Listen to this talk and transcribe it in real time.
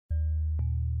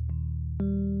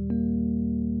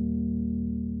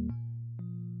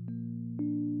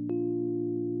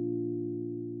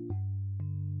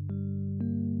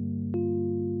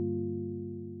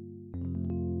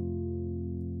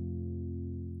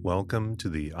Welcome to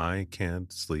the I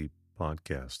Can't Sleep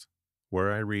podcast,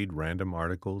 where I read random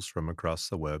articles from across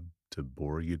the web to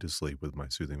bore you to sleep with my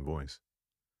soothing voice.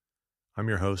 I'm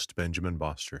your host, Benjamin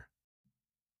Boster.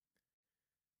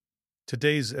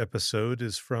 Today's episode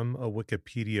is from a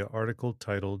Wikipedia article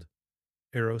titled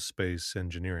Aerospace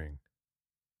Engineering.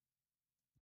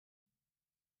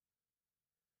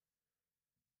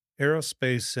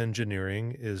 Aerospace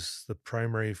engineering is the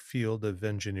primary field of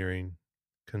engineering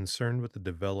concerned with the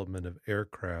development of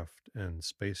aircraft and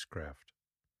spacecraft.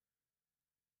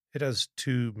 It has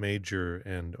two major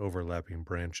and overlapping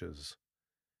branches: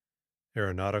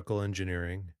 aeronautical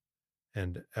engineering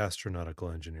and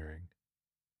astronautical engineering.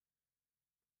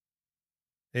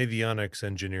 Avionics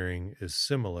engineering is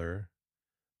similar,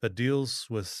 but deals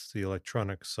with the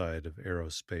electronic side of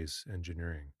aerospace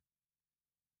engineering.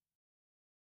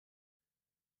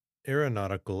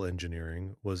 Aeronautical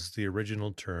engineering was the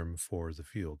original term for the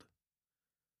field.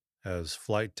 As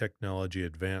flight technology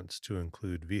advanced to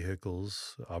include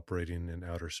vehicles operating in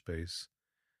outer space,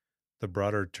 the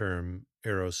broader term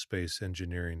aerospace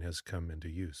engineering has come into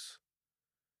use.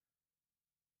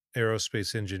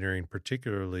 Aerospace engineering,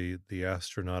 particularly the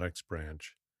astronautics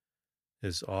branch,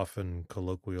 is often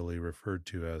colloquially referred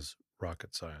to as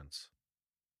rocket science.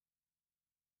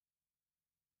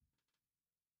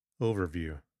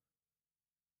 Overview: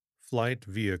 flight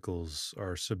vehicles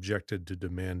are subjected to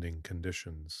demanding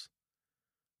conditions,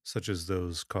 such as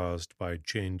those caused by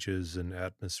changes in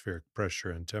atmospheric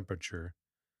pressure and temperature,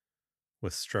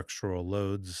 with structural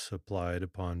loads applied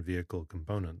upon vehicle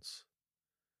components.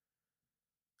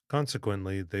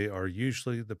 Consequently, they are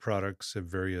usually the products of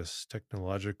various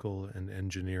technological and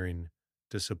engineering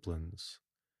disciplines,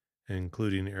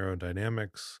 including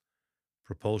aerodynamics,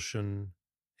 propulsion,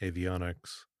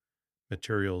 avionics,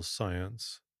 materials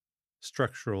science,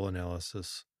 structural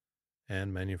analysis,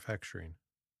 and manufacturing.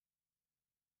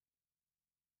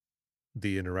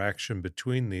 The interaction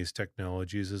between these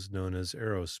technologies is known as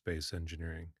aerospace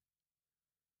engineering.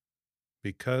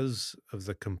 Because of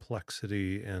the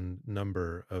complexity and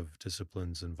number of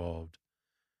disciplines involved,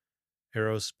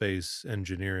 aerospace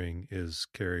engineering is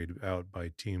carried out by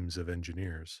teams of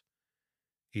engineers,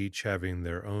 each having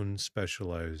their own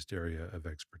specialized area of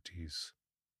expertise.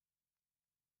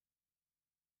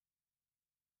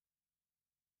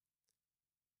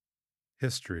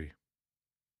 History: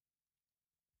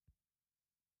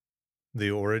 the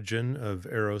origin of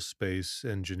aerospace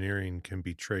engineering can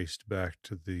be traced back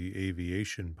to the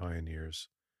aviation pioneers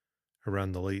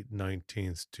around the late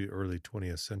 19th to early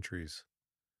 20th centuries,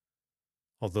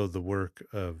 although the work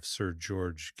of Sir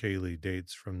George Cayley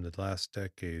dates from the last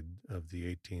decade of the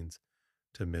 18th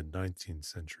to mid-19th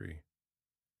century.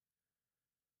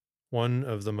 One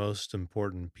of the most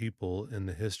important people in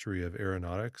the history of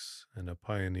aeronautics and a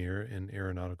pioneer in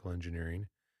aeronautical engineering,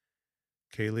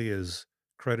 Cayley is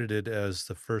credited as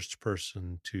the first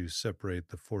person to separate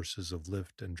the forces of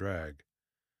lift and drag,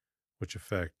 which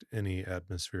affect any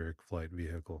atmospheric flight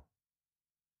vehicle.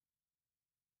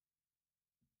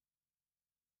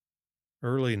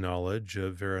 Early knowledge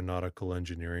of aeronautical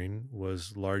engineering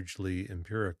was largely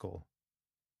empirical,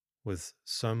 with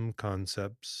some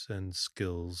concepts and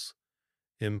skills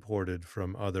imported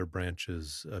from other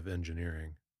branches of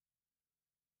engineering.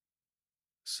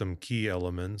 Some key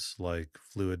elements, like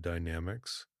fluid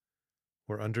dynamics,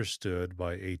 were understood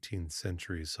by 18th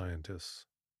century scientists.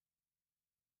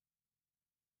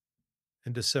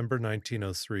 In December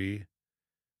 1903,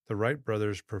 the Wright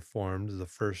brothers performed the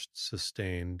first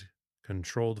sustained,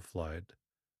 controlled flight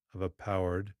of a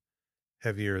powered,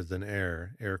 heavier than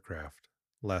air aircraft,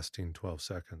 lasting 12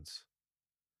 seconds.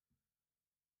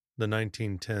 The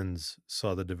 1910s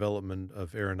saw the development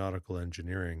of aeronautical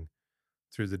engineering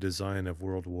through the design of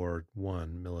World War I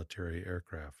military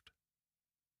aircraft.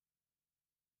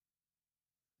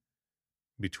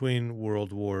 Between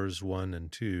World Wars I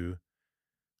and II,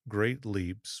 great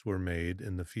leaps were made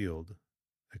in the field,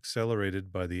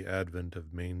 accelerated by the advent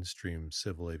of mainstream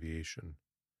civil aviation.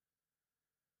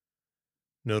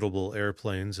 Notable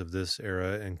airplanes of this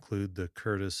era include the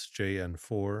Curtiss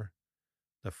JN-4,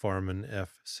 the Farman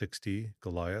F-60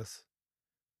 Goliath,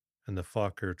 and the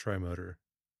Fokker trimotor.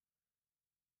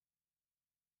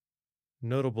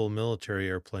 Notable military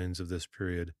airplanes of this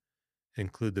period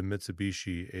include the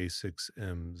Mitsubishi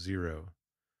A6M0,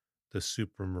 the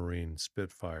Supermarine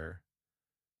Spitfire,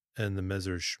 and the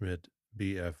Messerschmitt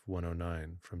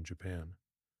Bf-109 from Japan,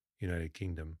 United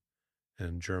Kingdom,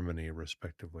 and Germany,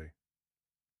 respectively.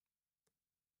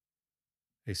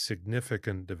 A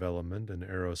significant development in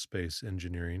aerospace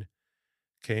engineering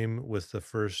came with the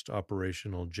first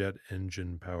operational jet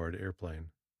engine-powered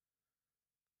airplane.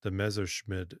 the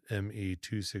Messerschmitt ME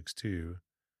 262,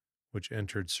 which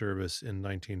entered service in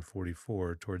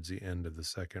 1944 towards the end of the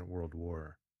Second World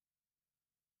War.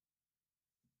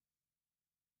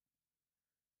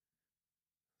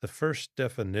 The first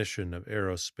definition of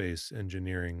aerospace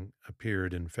engineering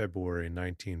appeared in February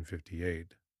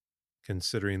 1958,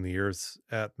 considering the Earth's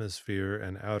atmosphere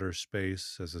and outer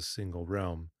space as a single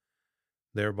realm,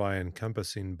 thereby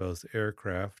encompassing both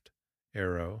aircraft,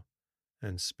 aero,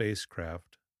 and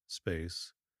spacecraft,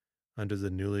 space, under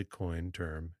the newly coined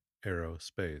term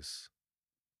aerospace.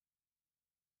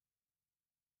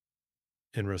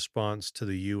 In response to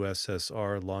the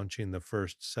USSR launching the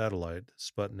first satellite,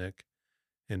 Sputnik,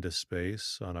 into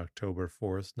space on October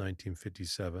 4th,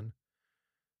 1957,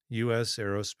 U.S.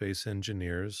 aerospace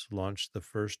engineers launched the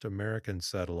first American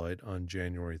satellite on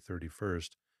January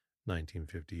 31st,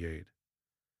 1958.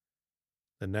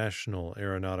 The National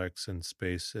Aeronautics and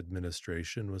Space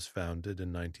Administration was founded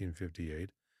in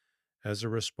 1958 as a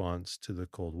response to the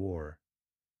Cold War.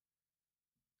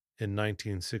 In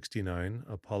 1969,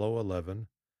 Apollo 11,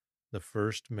 the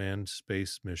first manned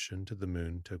space mission to the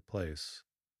moon, took place.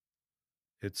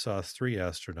 It saw 3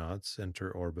 astronauts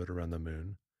enter orbit around the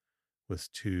moon,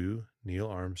 with 2, Neil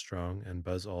Armstrong and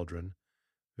Buzz Aldrin,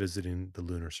 visiting the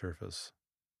lunar surface.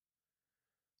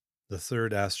 The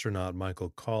third astronaut,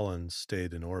 Michael Collins,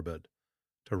 stayed in orbit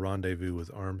to rendezvous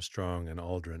with Armstrong and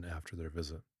Aldrin after their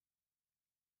visit.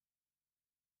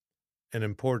 An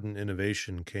important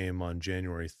innovation came on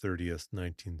January 30th,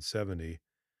 1970,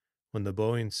 when the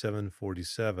Boeing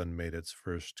 747 made its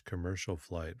first commercial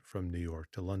flight from New York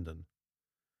to London.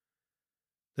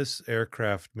 This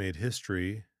aircraft made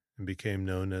history and became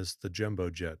known as the Jumbo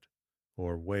Jet,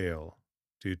 or Whale,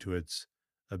 due to its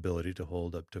ability to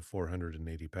hold up to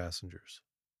 480 passengers.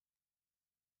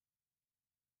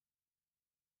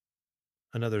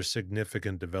 Another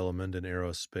significant development in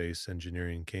aerospace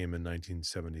engineering came in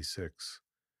 1976,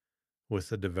 with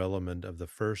the development of the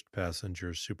first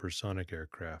passenger supersonic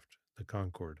aircraft, the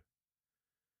Concorde.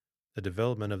 The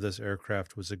development of this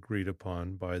aircraft was agreed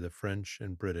upon by the French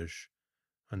and British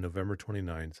on November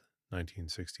 29,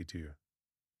 1962.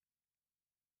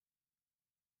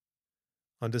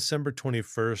 On December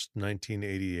 21st,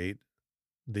 1988,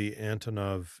 the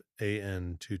Antonov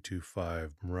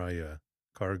AN-225 Mriya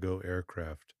cargo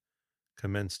aircraft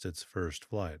commenced its first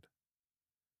flight.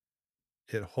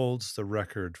 It holds the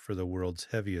record for the world's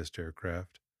heaviest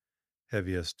aircraft,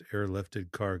 heaviest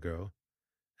airlifted cargo,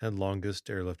 and longest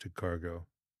airlifted cargo,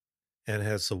 and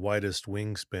has the widest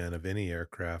wingspan of any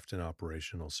aircraft in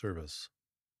operational service.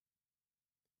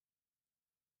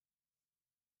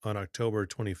 On October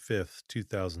 25,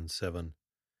 2007,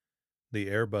 the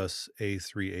Airbus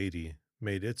A380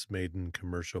 made its maiden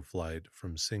commercial flight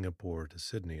from Singapore to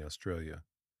Sydney, Australia.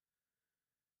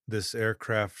 This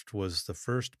aircraft was the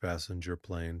first passenger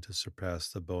plane to surpass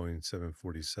the Boeing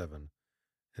 747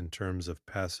 in terms of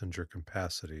passenger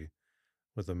capacity,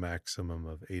 with a maximum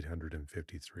of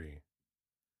 853.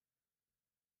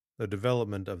 The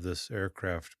development of this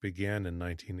aircraft began in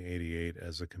 1988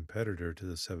 as a competitor to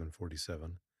the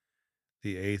 747.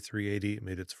 The A380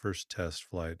 made its first test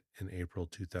flight in April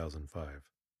 2005.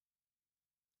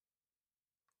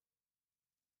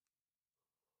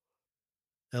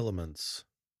 Elements.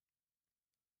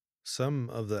 Some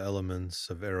of the elements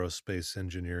of aerospace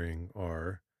engineering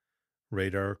are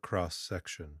radar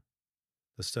cross-section,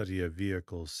 the study of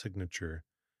vehicles' signature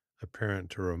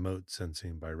apparent to remote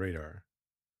sensing by radar.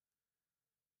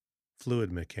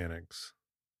 Fluid mechanics,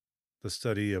 the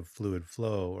study of fluid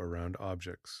flow around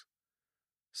objects,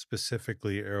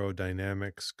 specifically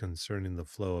aerodynamics concerning the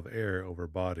flow of air over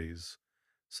bodies,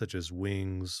 such as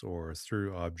wings, or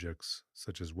through objects,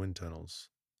 such as wind tunnels.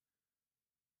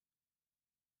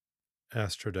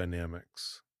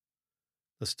 Astrodynamics,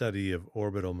 the study of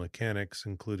orbital mechanics,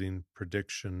 including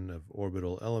prediction of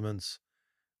orbital elements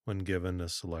when given a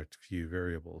select few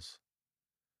variables.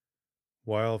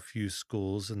 While few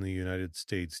schools in the United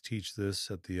States teach this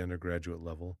at the undergraduate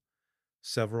level,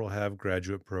 several have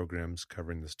graduate programs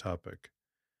covering this topic,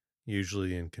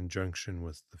 usually in conjunction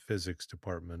with the physics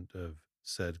department of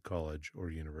said college or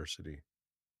university.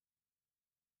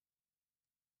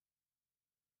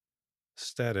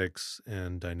 Statics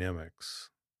and dynamics,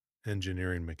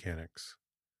 engineering mechanics,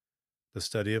 the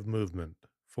study of movement,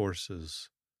 forces,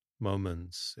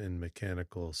 moments in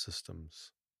mechanical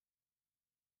systems.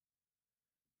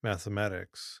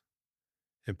 Mathematics,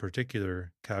 in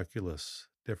particular calculus,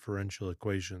 differential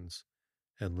equations,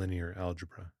 and linear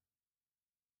algebra.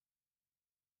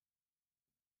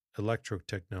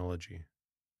 Electrotechnology,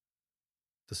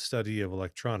 the study of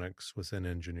electronics within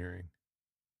engineering.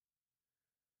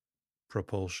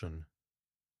 Propulsion,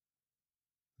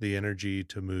 the energy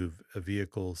to move a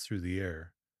vehicle through the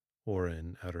air or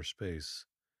in outer space,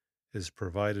 is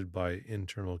provided by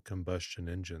internal combustion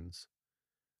engines,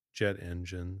 jet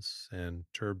engines, and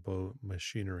turbo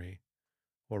machinery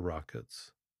or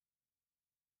rockets.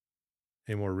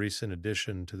 A more recent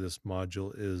addition to this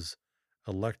module is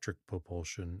electric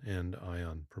propulsion and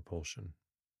ion propulsion.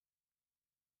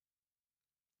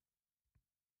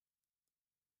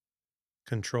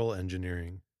 Control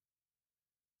engineering,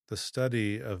 the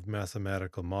study of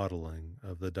mathematical modeling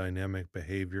of the dynamic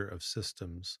behavior of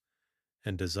systems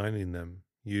and designing them,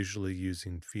 usually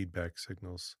using feedback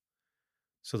signals,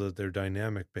 so that their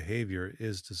dynamic behavior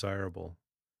is desirable,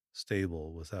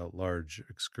 stable without large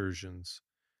excursions,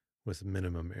 with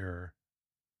minimum error.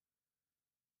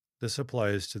 This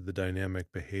applies to the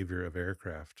dynamic behavior of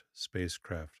aircraft,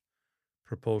 spacecraft,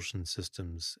 propulsion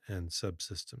systems, and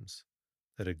subsystems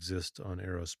that exist on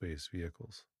aerospace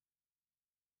vehicles.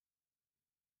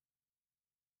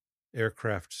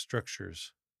 Aircraft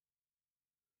structures,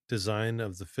 design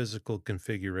of the physical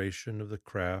configuration of the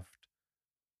craft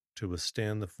to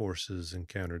withstand the forces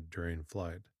encountered during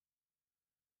flight.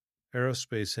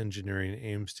 Aerospace engineering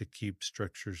aims to keep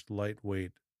structures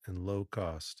lightweight and low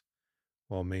cost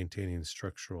while maintaining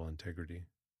structural integrity.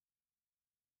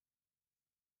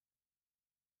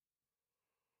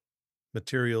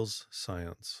 Materials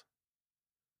science.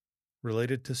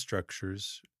 Related to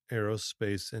structures,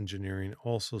 aerospace engineering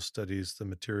also studies the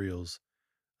materials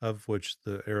of which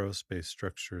the aerospace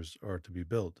structures are to be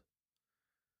built.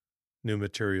 New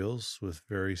materials with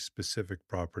very specific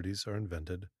properties are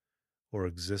invented, or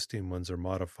existing ones are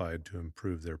modified to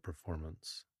improve their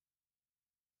performance.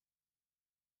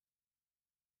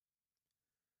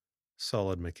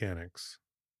 Solid mechanics.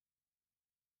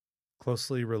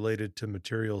 Closely related to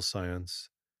material science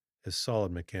is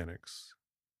solid mechanics,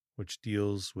 which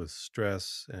deals with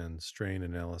stress and strain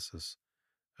analysis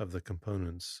of the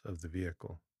components of the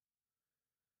vehicle.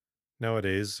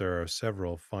 Nowadays, there are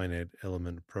several finite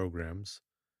element programs,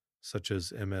 such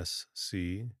as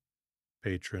MSC,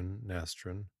 Patron,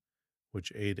 Nastran,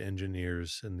 which aid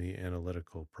engineers in the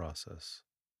analytical process.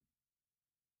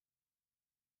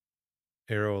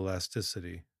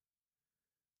 Aeroelasticity,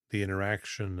 the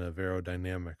interaction of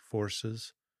aerodynamic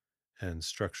forces and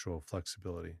structural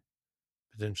flexibility,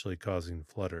 potentially causing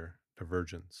flutter,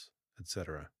 divergence,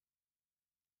 etc.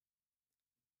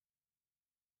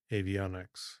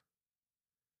 Avionics,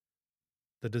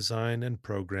 the design and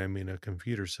programming of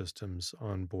computer systems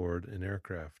on board an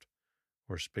aircraft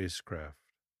or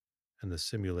spacecraft, and the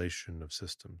simulation of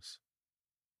systems.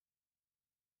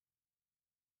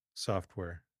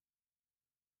 Software,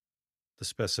 the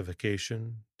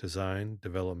specification, design,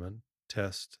 development,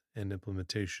 test, and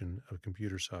implementation of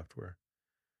computer software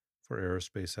for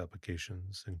aerospace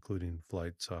applications, including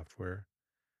flight software,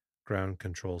 ground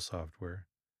control software,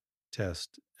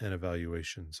 test and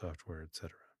evaluation software,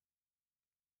 etc.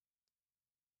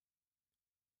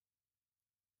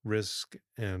 Risk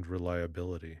and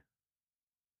reliability,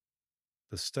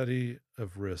 the study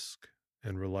of risk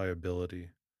and reliability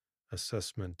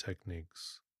assessment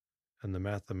techniques and the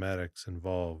mathematics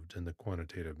involved in the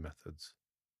quantitative methods.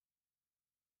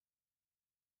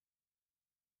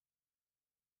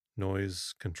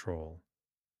 Noise control,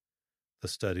 the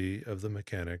study of the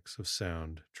mechanics of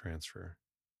sound transfer.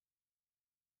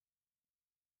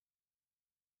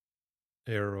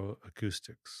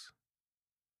 Aeroacoustics,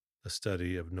 the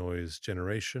study of noise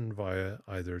generation via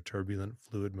either turbulent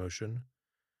fluid motion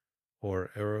or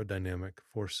aerodynamic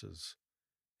forces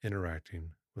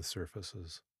interacting with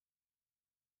surfaces.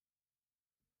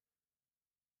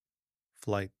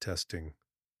 Flight testing,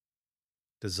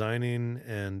 designing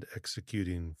and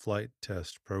executing flight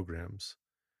test programs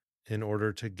in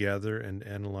order to gather and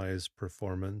analyze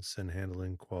performance and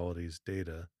handling qualities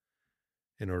data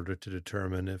in order to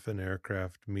determine if an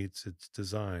aircraft meets its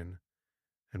design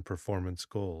and performance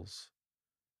goals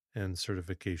and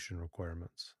certification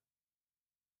requirements.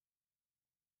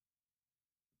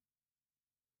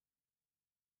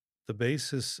 The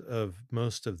basis of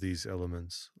most of these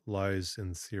elements lies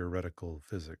in theoretical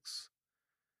physics,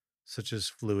 such as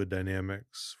fluid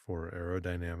dynamics for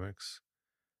aerodynamics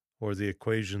or the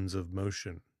equations of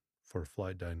motion for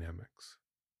flight dynamics.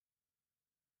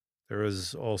 There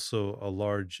is also a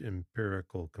large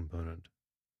empirical component.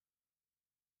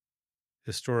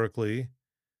 Historically,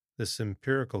 this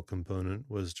empirical component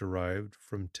was derived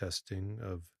from testing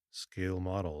of scale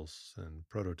models and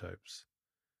prototypes,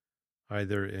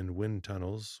 either in wind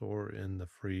tunnels or in the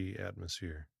free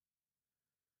atmosphere.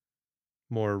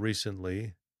 More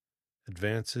recently,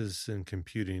 advances in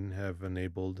computing have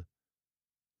enabled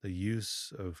the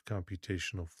use of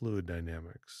computational fluid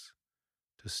dynamics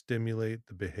to stimulate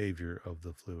the behavior of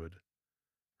the fluid,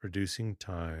 reducing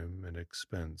time and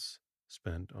expense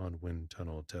spent on wind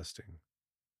tunnel testing.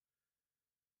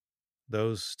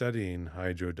 Those studying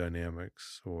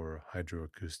hydrodynamics or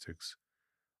hydroacoustics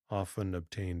often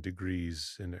obtain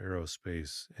degrees in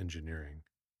aerospace engineering.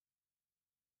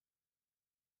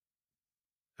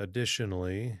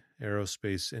 Additionally,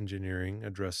 aerospace engineering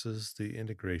addresses the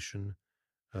integration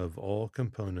of all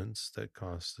components that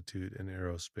constitute an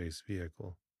aerospace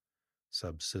vehicle,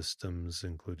 subsystems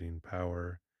including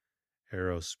power,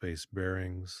 aerospace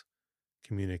bearings,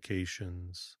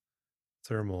 communications,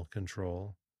 thermal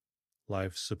control,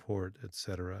 life support,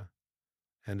 etc.,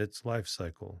 and its life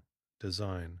cycle,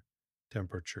 design,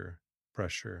 temperature,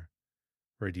 pressure,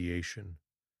 radiation,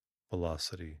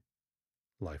 velocity,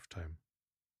 lifetime.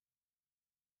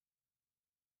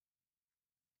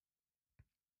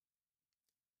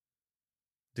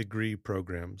 Degree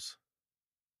programs.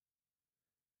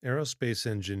 Aerospace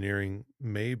engineering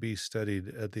may be studied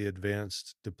at the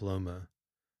advanced diploma,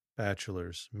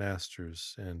 bachelor's,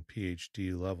 master's, and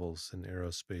PhD levels in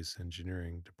aerospace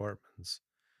engineering departments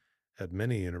at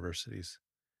many universities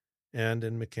and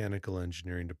in mechanical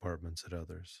engineering departments at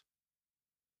others.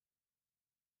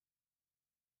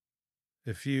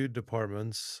 A few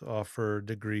departments offer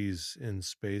degrees in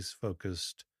space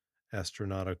focused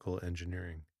astronautical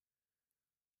engineering.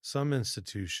 Some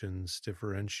institutions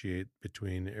differentiate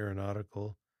between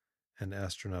aeronautical and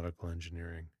astronautical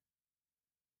engineering.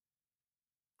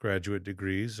 Graduate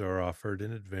degrees are offered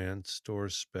in advanced or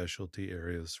specialty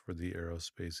areas for the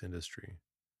aerospace industry.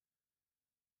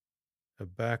 A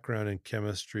background in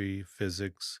chemistry,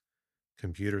 physics,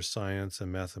 computer science,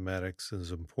 and mathematics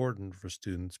is important for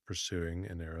students pursuing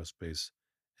an aerospace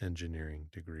engineering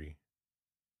degree.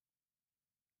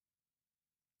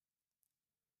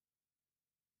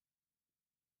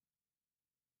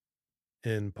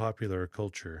 In popular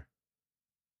culture,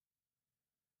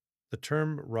 the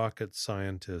term rocket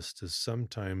scientist is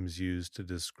sometimes used to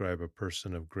describe a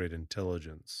person of great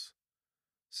intelligence,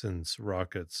 since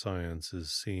rocket science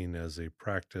is seen as a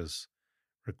practice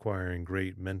requiring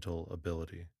great mental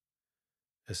ability,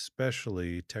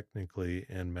 especially technically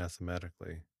and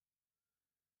mathematically.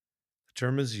 The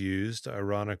term is used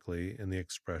ironically in the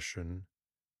expression,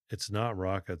 it's not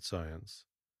rocket science,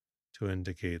 to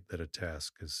indicate that a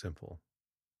task is simple.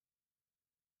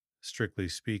 Strictly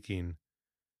speaking,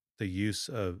 the use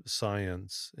of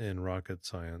science in rocket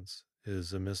science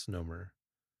is a misnomer,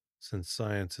 since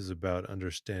science is about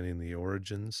understanding the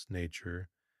origins, nature,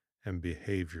 and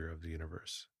behavior of the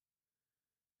universe.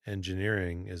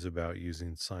 Engineering is about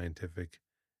using scientific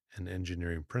and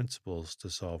engineering principles to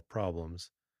solve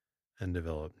problems and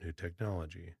develop new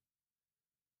technology.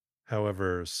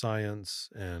 However, science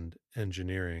and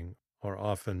engineering are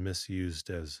often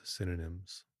misused as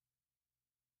synonyms.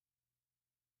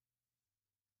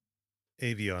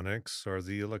 Avionics are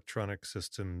the electronic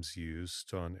systems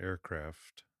used on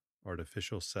aircraft,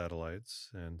 artificial satellites,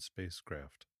 and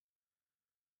spacecraft.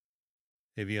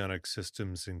 Avionics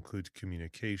systems include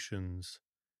communications,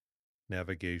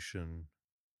 navigation,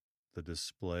 the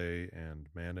display and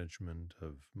management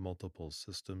of multiple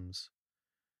systems,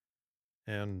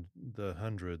 and the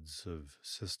hundreds of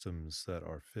systems that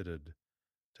are fitted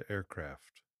to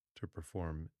aircraft to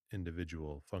perform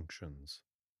individual functions.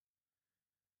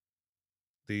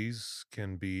 These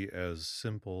can be as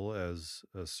simple as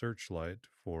a searchlight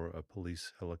for a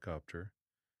police helicopter,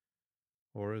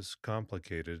 or as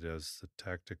complicated as the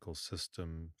tactical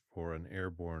system for an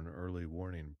airborne early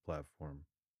warning platform.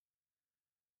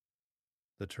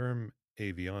 The term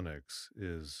avionics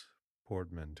is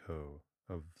portmanteau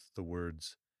of the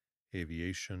words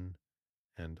aviation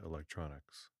and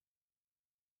electronics.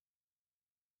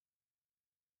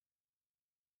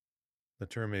 The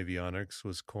term avionics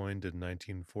was coined in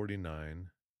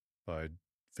 1949 by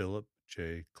Philip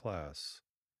J. Klass,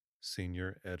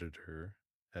 senior editor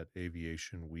at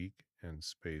Aviation Week and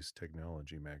Space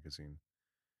Technology magazine,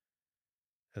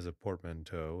 as a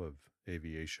portmanteau of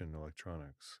aviation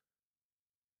electronics.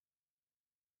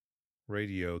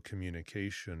 Radio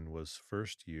communication was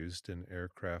first used in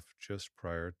aircraft just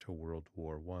prior to World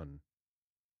War I.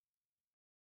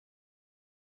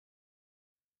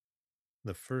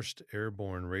 The first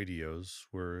airborne radios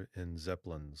were in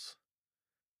Zeppelins,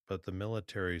 but the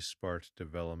military sparked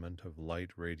development of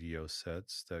light radio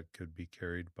sets that could be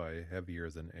carried by heavier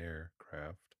than air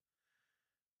craft,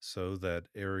 so that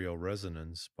aerial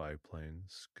resonance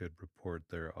biplanes could report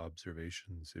their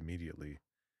observations immediately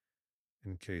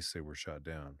in case they were shot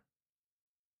down.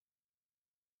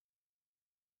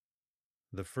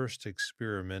 The first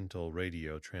experimental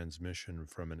radio transmission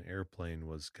from an airplane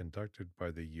was conducted by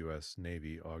the U.S.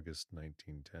 Navy August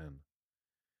 1910.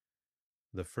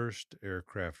 The first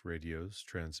aircraft radios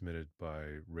transmitted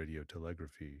by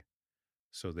radiotelegraphy,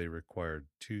 so they required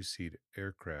two-seat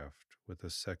aircraft with a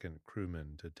second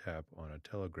crewman to tap on a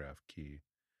telegraph key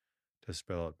to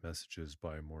spell out messages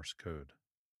by Morse code.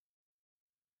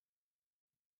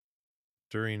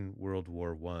 During World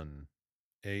War I,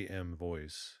 AM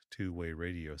voice two-way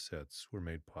radio sets were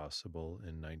made possible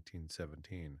in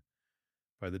 1917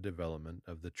 by the development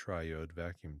of the triode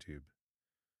vacuum tube,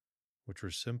 which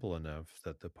were simple enough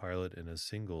that the pilot in a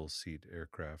single-seat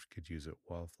aircraft could use it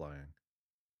while flying.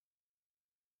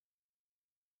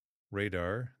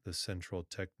 Radar, the central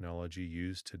technology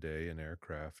used today in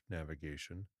aircraft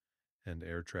navigation and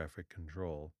air traffic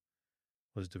control,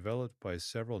 was developed by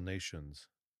several nations,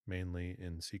 mainly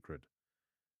in secret,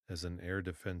 as an air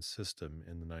defense system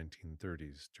in the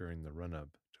 1930s during the run-up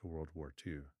to World War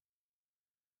II.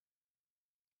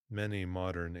 Many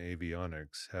modern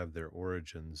avionics have their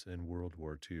origins in World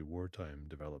War II wartime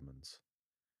developments.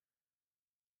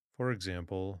 For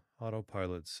example,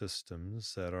 autopilot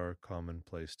systems that are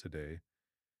commonplace today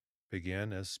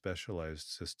began as specialized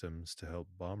systems to help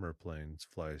bomber planes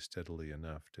fly steadily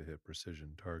enough to hit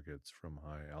precision targets from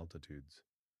high altitudes.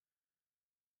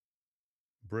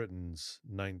 Britain's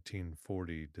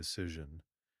 1940 decision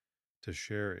to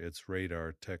share its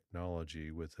radar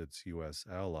technology with its U.S.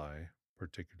 ally,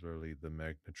 particularly the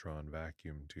magnetron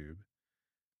vacuum tube,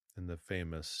 and the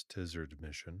famous Tizard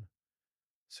mission,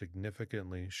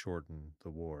 significantly shortened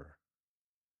the war.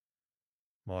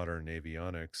 Modern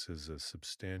avionics is a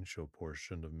substantial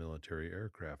portion of military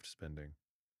aircraft spending.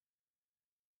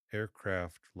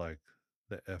 Aircraft like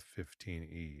the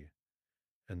F-15E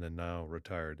and the now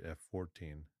retired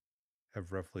F-14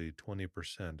 have roughly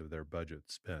 20% of their budget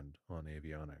spent on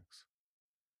avionics.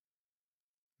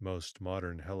 Most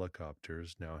modern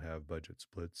helicopters now have budget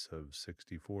splits of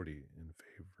 60-40 in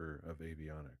favor of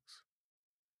avionics.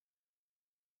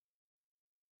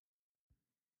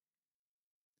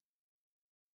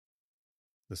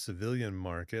 The civilian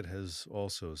market has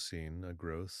also seen a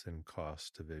growth in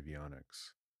cost of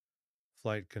avionics.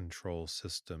 Flight control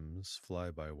systems,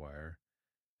 fly-by-wire,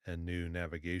 and new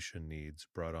navigation needs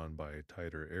brought on by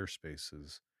tighter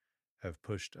airspaces have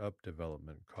pushed up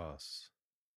development costs.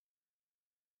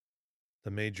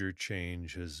 The major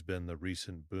change has been the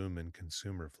recent boom in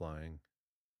consumer flying.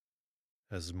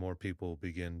 As more people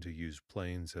begin to use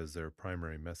planes as their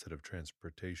primary method of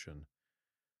transportation,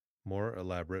 more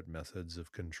elaborate methods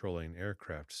of controlling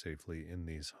aircraft safely in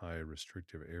these high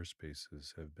restrictive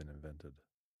airspaces have been invented.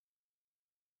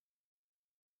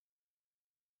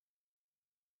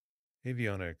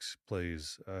 Avionics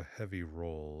plays a heavy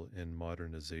role in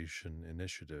modernization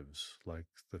initiatives like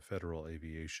the Federal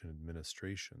Aviation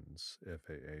Administration's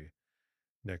FAA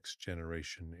Next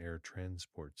Generation Air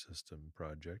Transport System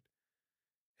project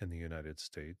in the United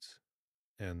States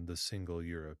and the Single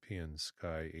European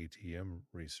Sky ATM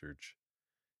Research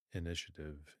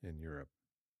Initiative in Europe.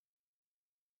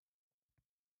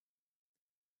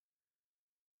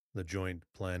 The Joint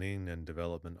Planning and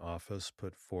Development Office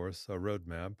put forth a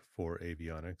roadmap for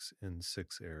avionics in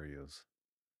 6 areas: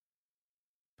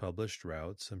 published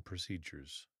routes and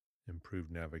procedures, improved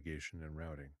navigation and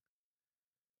routing,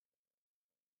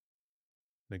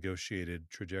 negotiated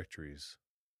trajectories,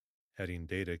 adding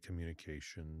data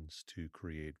communications to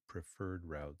create preferred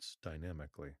routes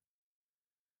dynamically,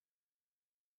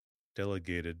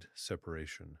 delegated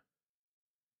separation,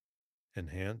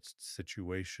 enhanced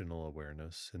situational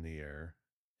awareness in the air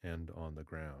and on the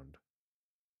ground,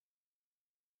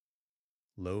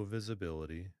 low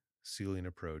visibility, ceiling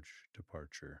approach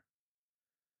departure,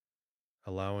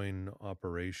 allowing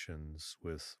operations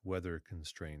with weather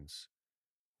constraints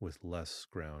with less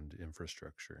ground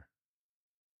infrastructure,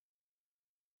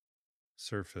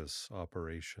 surface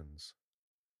operations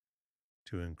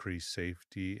to increase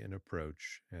safety in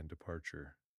approach and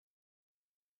departure,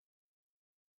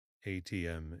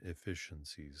 ATM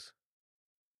efficiencies,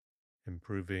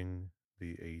 improving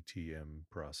the ATM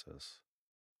process.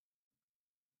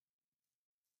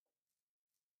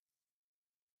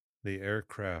 The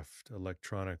Aircraft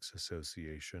Electronics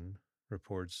Association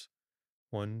reports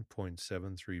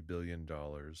 $1.73 billion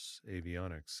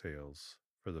avionics sales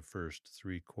for the first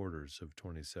 3 quarters of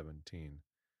 2017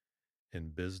 in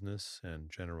business and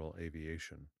general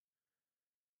aviation,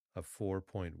 a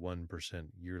 4.1%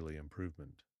 yearly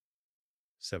improvement.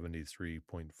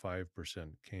 73.5%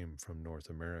 came from North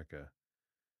America.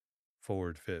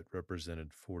 Forward fit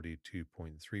represented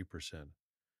 42.3%,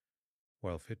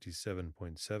 while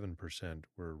 57.7%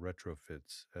 were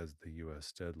retrofits as the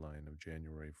U.S. deadline of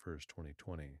January 1st,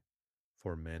 2020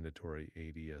 for mandatory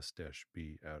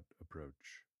ADS-B out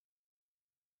approach.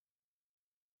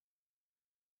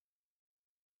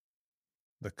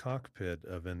 The cockpit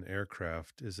of an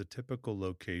aircraft is a typical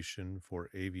location for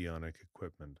avionic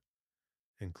equipment,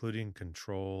 including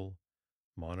control,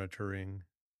 monitoring,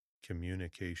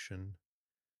 communication,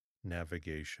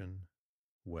 navigation,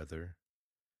 weather,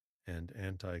 and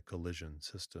anti-collision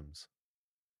systems.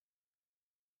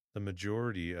 The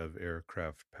majority of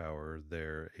aircraft power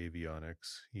their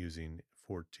avionics using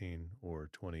 14 or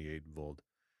 28 volt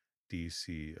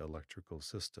DC electrical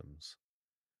systems.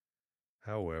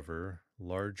 However,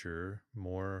 larger,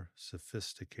 more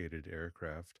sophisticated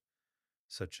aircraft,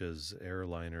 such as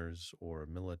airliners or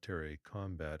military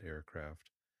combat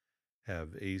aircraft,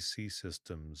 have AC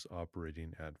systems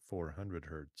operating at 400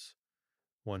 Hz,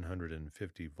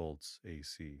 150 volts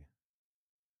AC.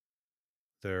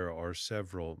 There are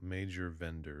several major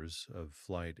vendors of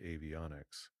flight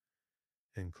avionics,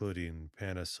 including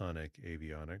Panasonic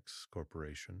Avionics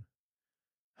Corporation,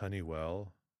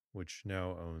 Honeywell, which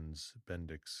now owns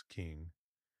Bendix King,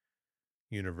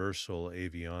 Universal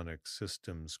Avionics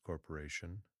Systems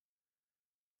Corporation,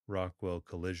 Rockwell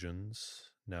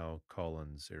Collisions, now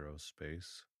Collins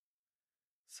Aerospace,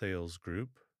 Thales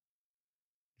Group,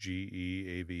 GE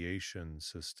Aviation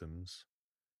Systems,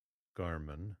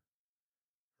 Garmin,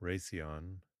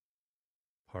 Raytheon,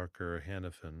 Parker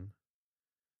Hannifin,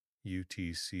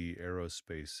 UTC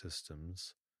Aerospace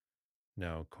Systems,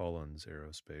 now Collins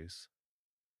Aerospace,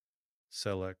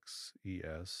 Celex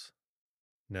ES,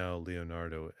 now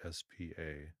Leonardo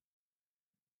SPA,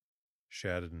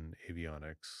 Shadden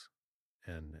Avionics,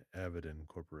 and Avidin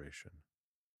Corporation.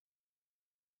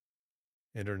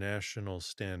 International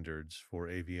standards for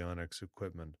avionics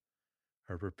equipment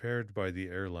are prepared by the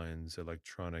Airlines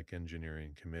Electronic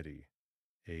Engineering Committee,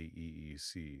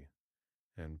 AEEC,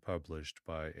 and published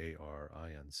by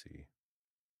ARINC.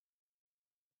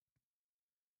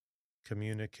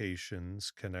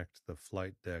 Communications connect the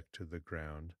flight deck to the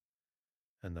ground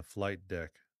and the flight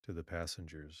deck to the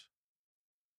passengers.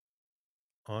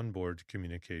 Onboard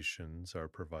communications are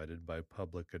provided by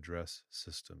public address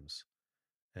systems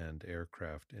and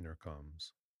aircraft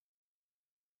intercoms.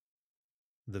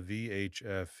 The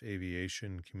VHF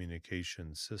aviation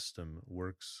communication system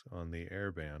works on the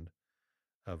airband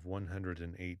of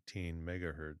 118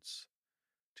 MHz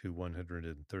to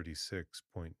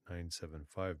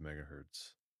 136.975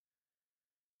 MHz.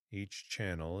 Each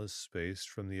channel is spaced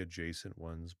from the adjacent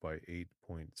ones by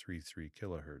 8.33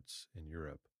 kHz in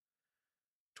Europe,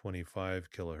 25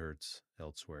 kHz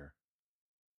elsewhere.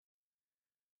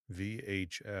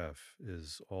 VHF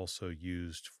is also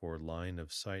used for line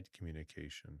of sight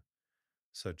communication,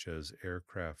 such as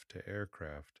aircraft to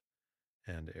aircraft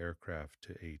and aircraft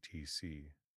to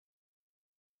ATC.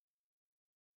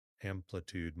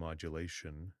 Amplitude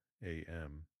modulation,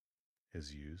 AM,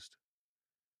 is used,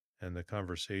 and the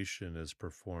conversation is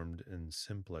performed in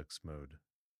simplex mode.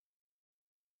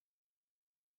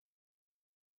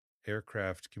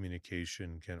 Aircraft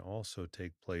communication can also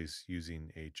take place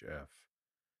using HF,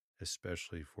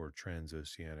 especially for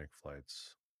transoceanic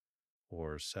flights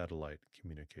or satellite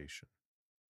communication.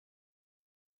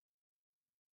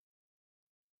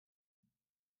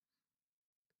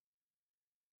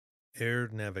 Air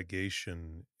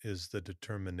navigation is the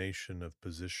determination of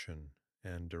position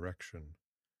and direction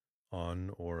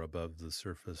on or above the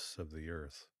surface of the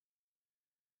Earth.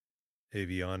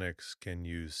 Avionics can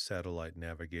use satellite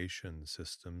navigation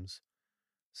systems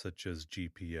such as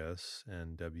GPS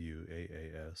and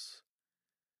WAAS,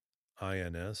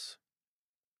 INS,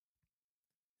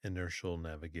 Inertial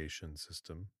Navigation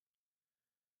System,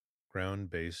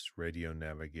 ground-based radio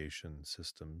navigation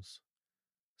systems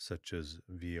such as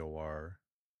VOR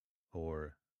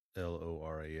or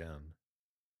LORAN,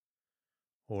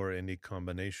 or any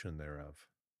combination thereof.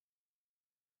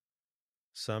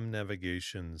 Some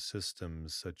navigation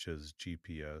systems, such as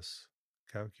GPS,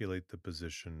 calculate the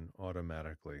position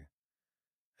automatically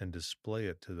and display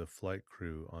it to the flight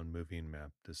crew on moving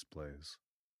map displays.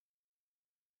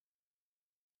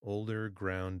 Older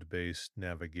ground-based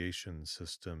navigation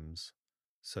systems,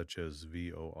 such as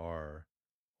VOR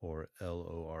or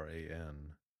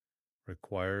LORAN,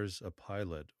 requires a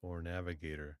pilot or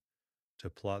navigator to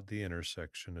plot the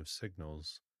intersection of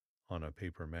signals on a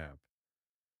paper map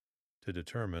to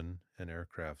determine an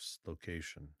aircraft's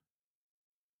location.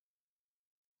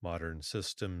 Modern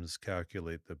systems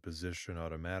calculate the position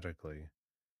automatically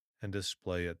and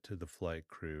display it to the flight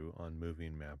crew on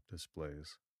moving map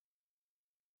displays.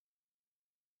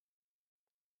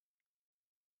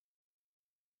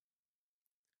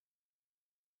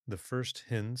 The first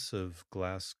hints of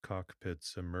glass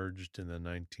cockpits emerged in the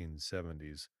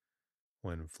 1970s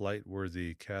when flight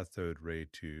worthy cathode ray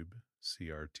tube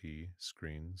 (CRT)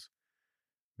 screens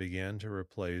began to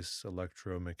replace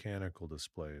electromechanical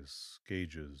displays,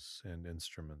 gauges, and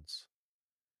instruments.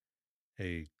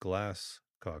 A glass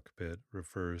cockpit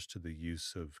refers to the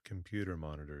use of computer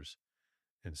monitors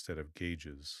instead of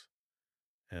gauges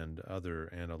and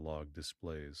other analog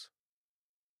displays.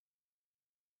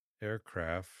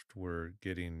 Aircraft were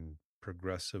getting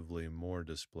progressively more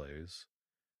displays,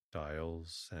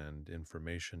 dials, and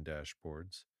information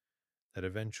dashboards that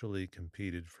eventually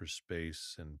competed for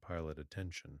space and pilot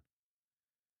attention.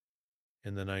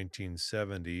 In the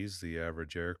 1970s, the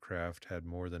average aircraft had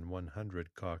more than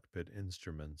 100 cockpit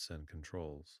instruments and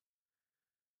controls.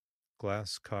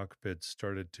 Glass cockpits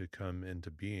started to come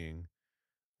into being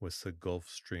with the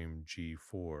Gulfstream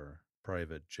G4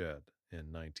 private jet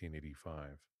in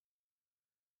 1985.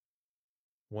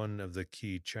 One of the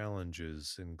key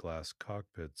challenges in glass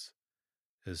cockpits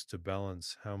is to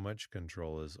balance how much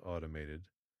control is automated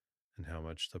and how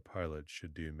much the pilot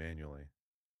should do manually.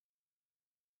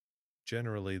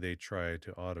 Generally, they try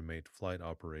to automate flight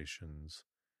operations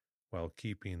while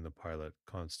keeping the pilot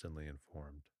constantly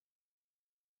informed.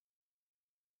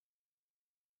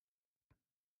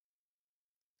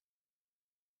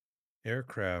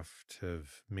 Aircraft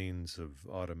have means of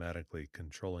automatically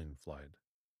controlling flight.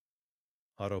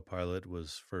 Autopilot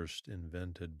was first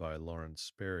invented by Lawrence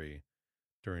Sperry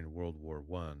during World War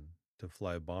I to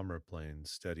fly bomber planes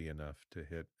steady enough to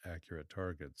hit accurate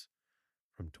targets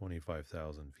from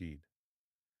 25,000 feet.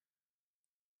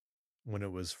 When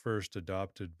it was first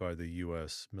adopted by the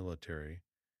U.S. military,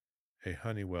 a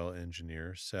Honeywell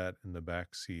engineer sat in the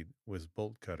back seat with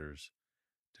bolt cutters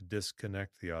to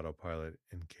disconnect the autopilot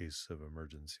in case of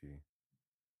emergency.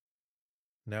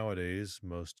 Nowadays,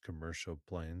 most commercial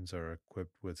planes are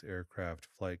equipped with aircraft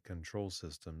flight control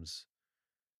systems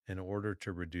in order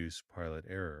to reduce pilot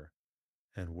error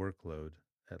and workload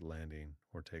at landing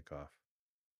or takeoff.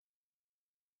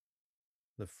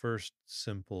 The first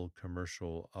simple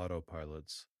commercial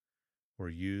autopilots were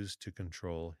used to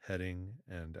control heading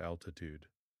and altitude,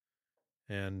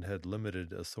 and had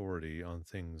limited authority on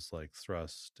things like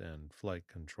thrust and flight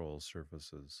control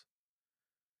surfaces.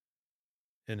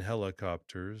 In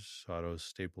helicopters, auto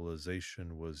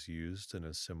stabilization was used in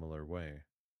a similar way.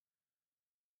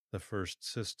 The first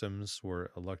systems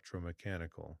were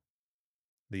electromechanical.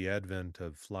 The advent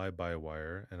of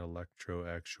fly-by-wire and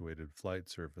electro-actuated flight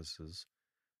surfaces,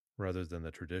 rather than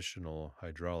the traditional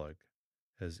hydraulic,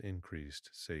 has increased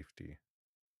safety.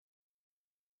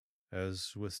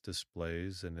 As with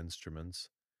displays and instruments,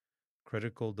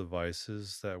 critical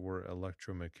devices that were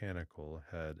electromechanical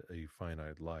had a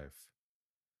finite life.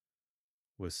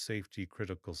 With safety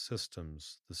critical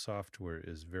systems, the software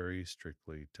is very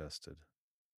strictly tested.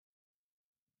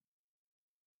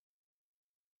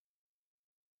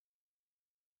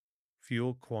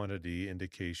 Fuel quantity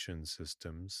indication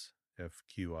systems,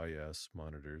 FQIS,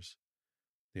 monitors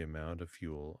the amount of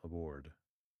fuel aboard.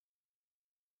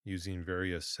 Using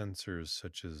various sensors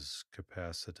such as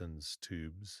capacitance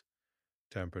tubes,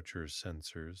 temperature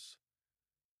sensors,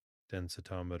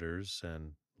 densitometers,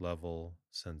 and level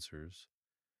sensors,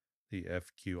 the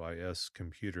FQIS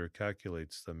computer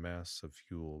calculates the mass of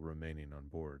fuel remaining on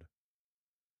board.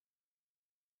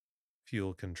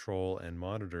 Fuel Control and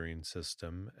Monitoring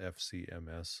System,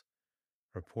 FCMS,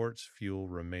 reports fuel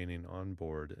remaining on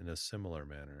board in a similar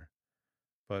manner,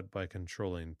 but by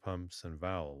controlling pumps and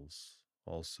valves,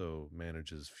 also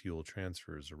manages fuel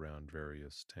transfers around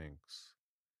various tanks.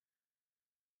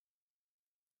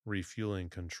 Refueling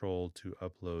control to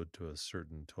upload to a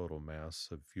certain total mass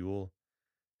of fuel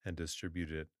and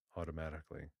distribute it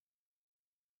automatically.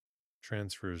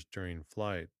 Transfers during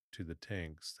flight to the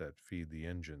tanks that feed the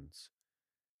engines,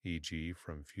 e.g.,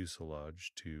 from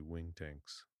fuselage to wing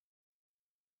tanks.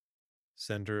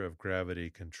 Center of gravity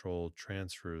control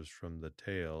transfers from the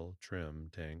tail trim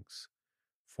tanks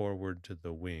forward to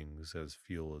the wings as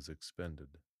fuel is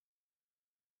expended.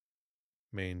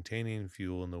 Maintaining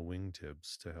fuel in the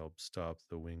wingtips to help stop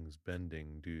the wings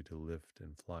bending due to lift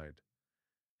in flight,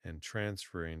 and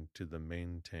transferring to the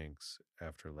main tanks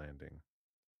after landing.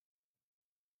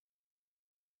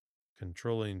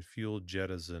 Controlling fuel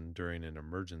jettison during an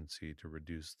emergency to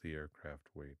reduce the aircraft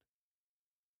weight.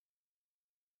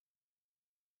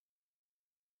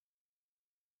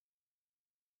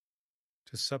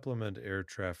 To supplement air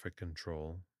traffic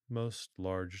control, most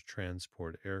large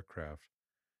transport aircraft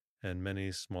and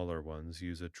many smaller ones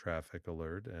use a traffic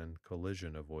alert and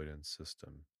collision avoidance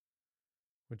system,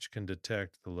 which can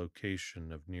detect the location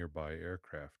of nearby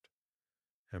aircraft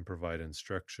and provide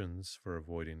instructions for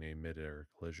avoiding a mid-air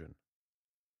collision.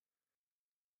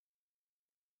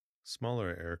 Smaller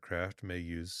aircraft may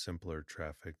use simpler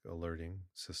traffic alerting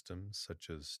systems such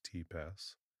as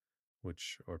TPAS,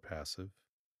 which are passive.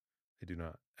 They do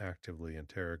not actively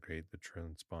interrogate the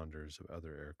transponders of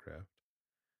other aircraft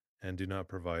and do not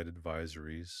provide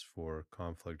advisories for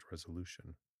conflict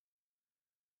resolution.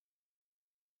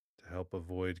 To help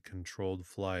avoid controlled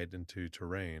flight into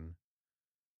terrain,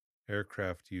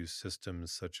 aircraft use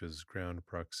systems such as ground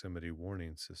proximity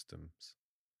warning systems,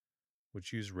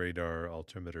 which use radar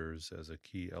altimeters as a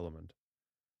key element.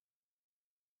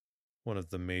 One of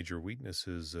the major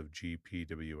weaknesses of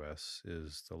GPWS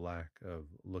is the lack of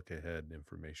look ahead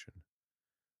information,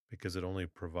 because it only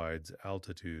provides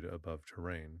altitude above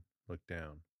terrain, look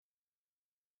down.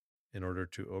 In order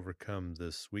to overcome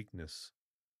this weakness,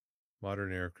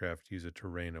 modern aircraft use a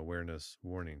terrain awareness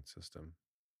warning system.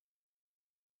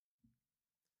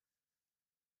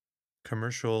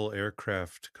 Commercial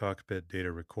aircraft cockpit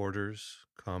data recorders,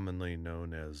 commonly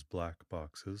known as black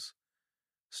boxes,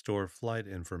 store flight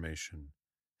information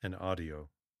and audio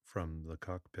from the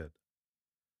cockpit.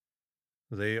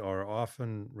 They are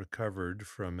often recovered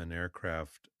from an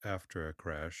aircraft after a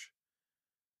crash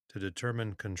to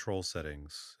determine control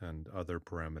settings and other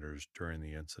parameters during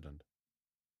the incident.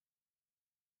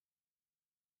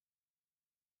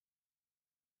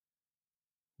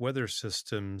 Weather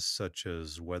systems such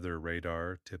as weather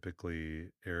radar, typically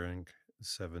ARINC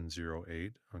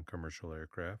 708 on commercial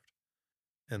aircraft,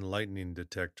 and lightning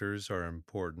detectors are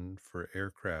important for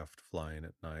aircraft flying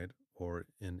at night or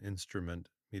in instrument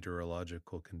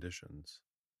meteorological conditions,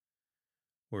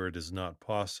 where it is not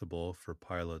possible for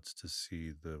pilots to see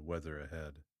the weather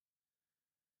ahead.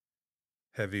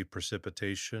 Heavy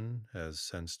precipitation, as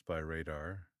sensed by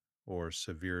radar, or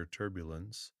severe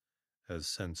turbulence, as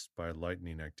sensed by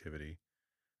lightning activity,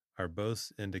 are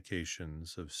both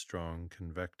indications of strong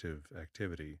convective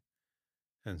activity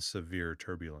and severe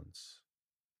turbulence,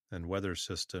 and weather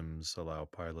systems allow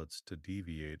pilots to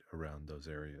deviate around those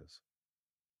areas.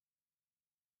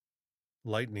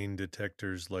 Lightning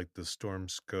detectors like the Storm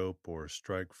Scope or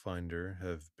Strike Finder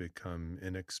have become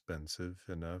inexpensive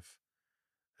enough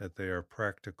that they are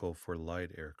practical for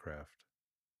light aircraft.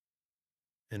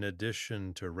 In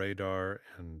addition to radar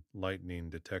and lightning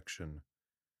detection,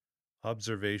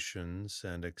 observations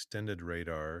and extended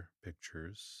radar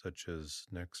pictures, such as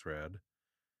NEXRAD,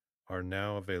 are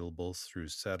now available through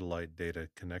satellite data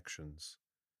connections,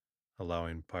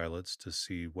 allowing pilots to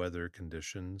see weather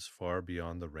conditions far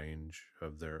beyond the range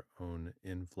of their own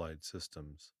in flight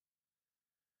systems.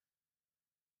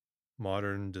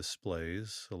 Modern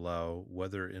displays allow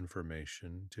weather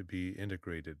information to be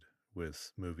integrated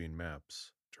with moving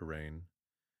maps, terrain,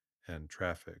 and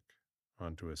traffic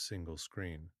onto a single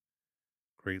screen,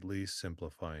 greatly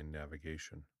simplifying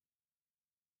navigation.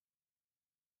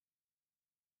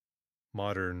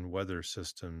 Modern weather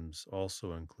systems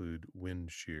also include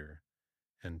wind shear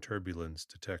and turbulence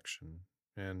detection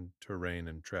and terrain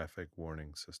and traffic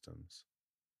warning systems.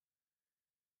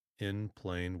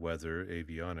 In-plane weather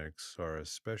avionics are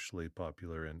especially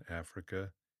popular in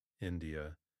Africa,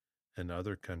 India, and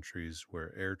other countries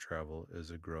where air travel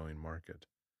is a growing market,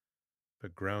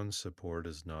 but ground support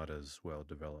is not as well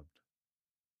developed.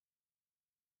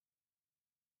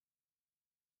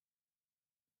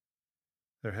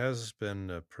 There has been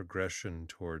a progression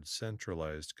towards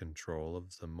centralized control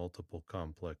of the multiple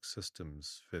complex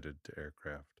systems fitted to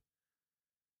aircraft,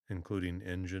 including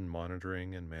engine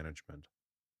monitoring and management.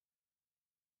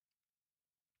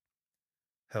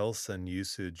 Health and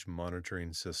usage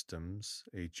monitoring systems,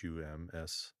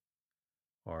 HUMS,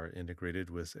 are integrated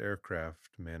with aircraft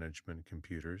management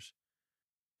computers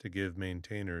to give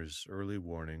maintainers early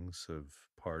warnings of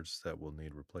parts that will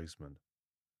need replacement.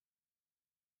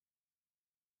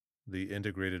 The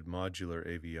integrated modular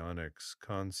avionics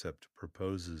concept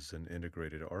proposes an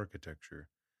integrated architecture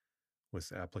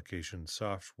with application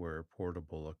software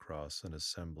portable across an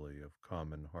assembly of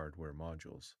common hardware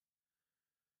modules.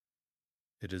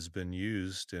 It has been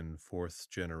used in fourth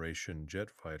generation jet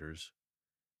fighters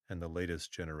and the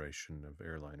latest generation of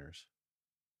airliners.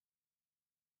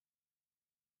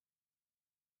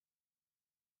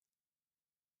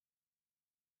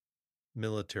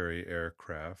 Military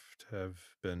aircraft have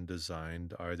been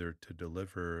designed either to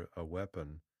deliver a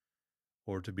weapon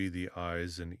or to be the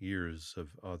eyes and ears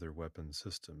of other weapon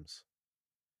systems.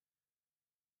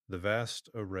 The vast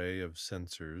array of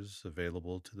sensors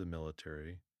available to the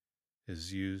military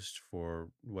is used for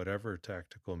whatever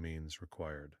tactical means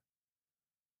required.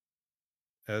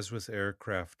 As with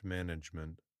aircraft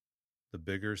management, the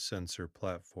bigger sensor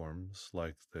platforms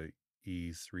like the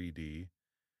E3D,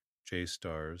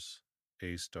 J-Stars,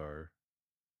 A-Star,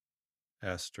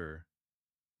 Aster,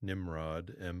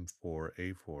 Nimrod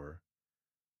M4A4,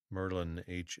 Merlin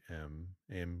HM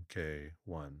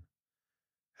MK1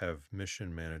 have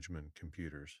mission management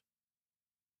computers.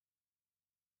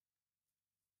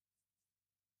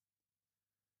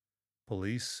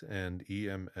 Police and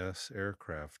EMS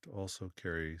aircraft also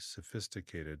carry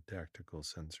sophisticated tactical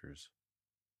sensors.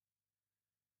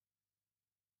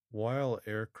 While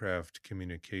aircraft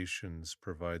communications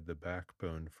provide the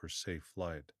backbone for safe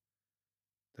flight,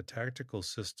 the tactical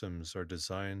systems are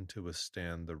designed to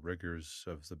withstand the rigors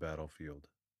of the battlefield.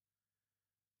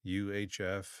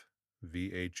 UHF,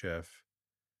 VHF,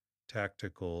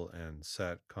 tactical and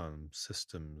SATCOM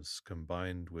systems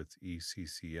combined with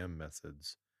ECCM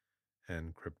methods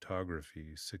and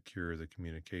cryptography secure the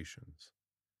communications.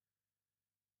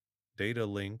 Data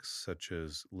links such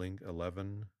as Link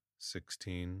 11,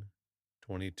 16,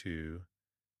 22,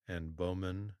 and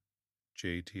Bowman,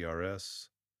 JTRS,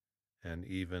 and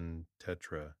even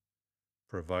Tetra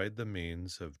provide the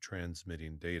means of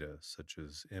transmitting data such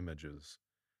as images,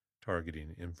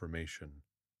 targeting information,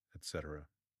 etc.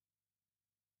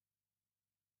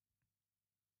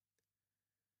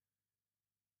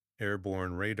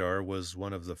 Airborne radar was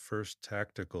one of the first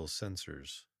tactical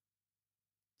sensors.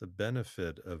 The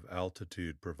benefit of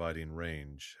altitude providing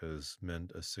range has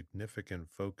meant a significant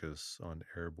focus on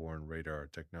airborne radar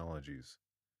technologies.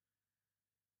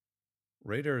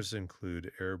 Radars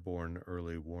include airborne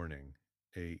early warning,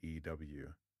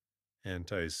 AEW,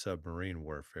 anti-submarine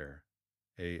warfare,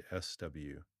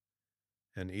 ASW,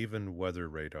 and even weather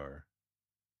radar,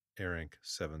 ARINC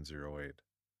 708,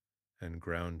 and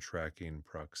ground tracking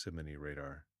proximity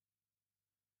radar.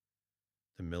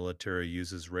 The military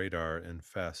uses radar in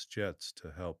fast jets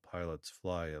to help pilots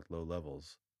fly at low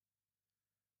levels.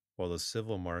 While the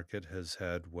civil market has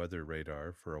had weather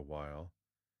radar for a while,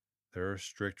 there are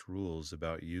strict rules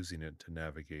about using it to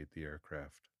navigate the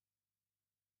aircraft.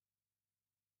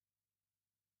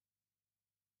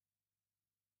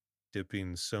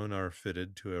 Dipping sonar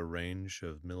fitted to a range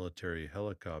of military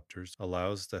helicopters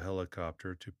allows the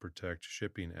helicopter to protect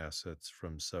shipping assets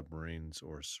from submarines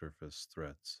or surface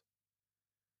threats.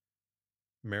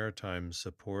 Maritime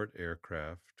support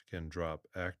aircraft can drop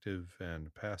active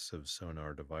and passive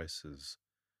sonar devices,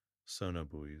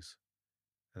 sonobuoys,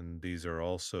 and these are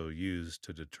also used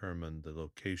to determine the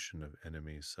location of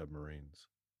enemy submarines.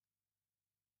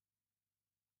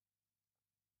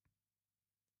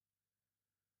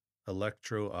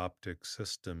 Electro-optic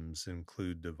systems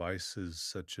include devices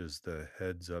such as the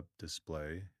heads-up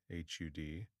display,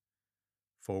 HUD,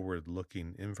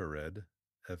 forward-looking infrared,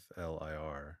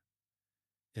 FLIR,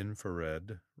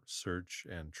 infrared search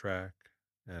and track,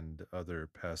 and other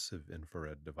passive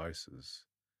infrared devices,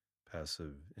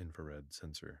 passive infrared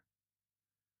sensor.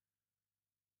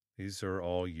 These are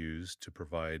all used to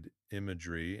provide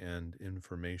imagery and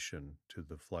information to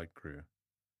the flight crew.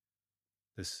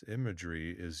 This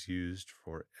imagery is used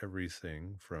for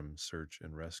everything from search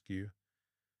and rescue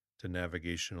to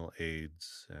navigational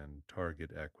aids and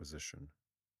target acquisition.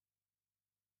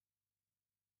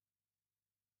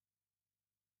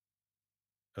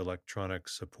 Electronic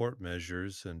support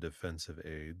measures and defensive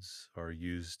aids are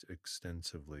used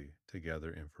extensively to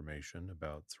gather information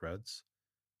about threats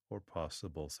or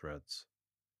possible threats.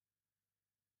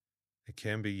 It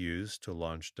can be used to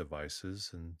launch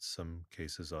devices, in some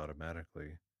cases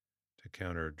automatically, to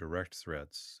counter direct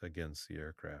threats against the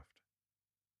aircraft.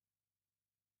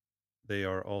 They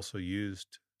are also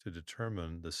used to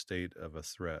determine the state of a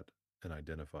threat and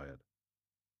identify it.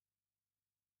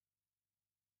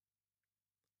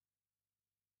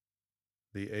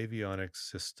 The avionics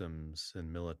systems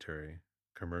in military,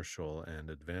 commercial, and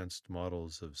advanced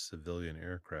models of civilian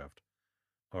aircraft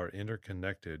are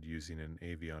interconnected using an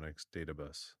avionics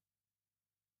databus.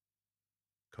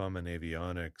 Common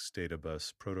avionics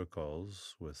databus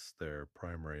protocols with their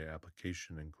primary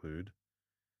application include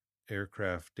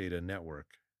Aircraft Data Network,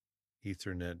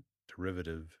 Ethernet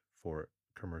derivative for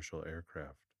commercial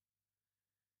aircraft,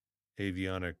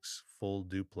 Avionics Full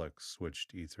Duplex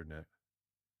Switched Ethernet,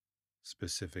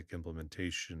 specific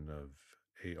implementation of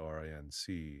ARINC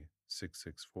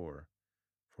 664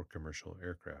 for commercial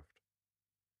aircraft,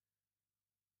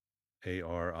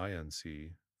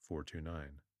 ARINC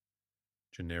 429,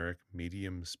 generic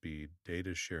medium speed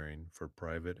data sharing for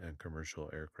private and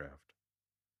commercial aircraft,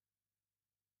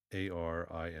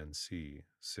 ARINC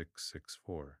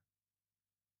 664,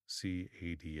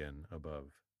 CADN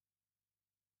above,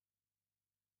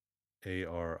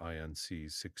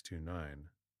 ARINC 629,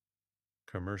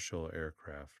 commercial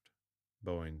aircraft,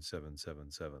 Boeing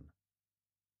 777.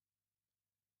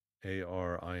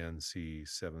 ARINC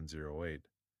 708,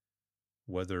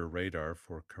 weather radar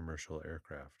for commercial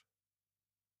aircraft.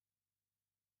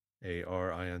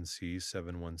 ARINC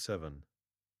 717,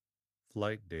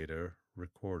 flight data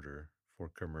recorder for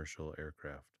commercial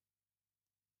aircraft.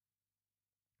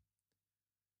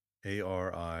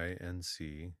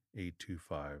 ARINC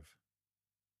 825,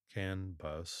 CAN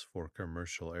bus for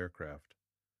commercial aircraft,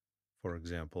 for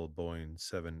example, Boeing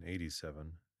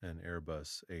 787 and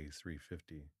Airbus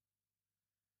A350.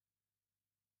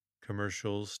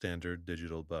 Commercial Standard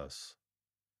Digital Bus,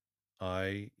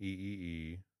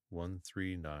 IEEE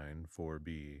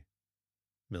 1394B,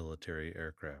 military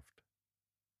aircraft.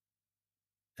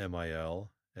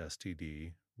 MIL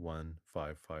STD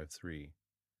 1553,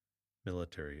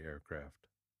 military aircraft.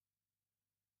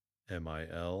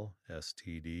 MIL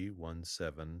STD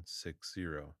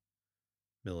 1760,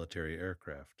 military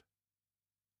aircraft.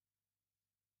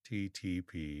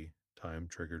 TTP Time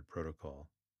Triggered Protocol,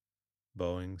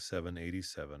 Boeing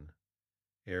 787,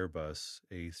 Airbus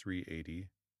A380,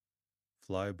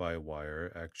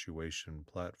 fly-by-wire actuation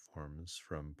platforms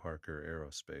from Parker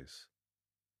Aerospace.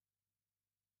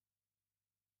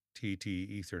 TT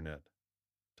Ethernet,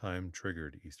 Time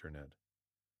Triggered Ethernet,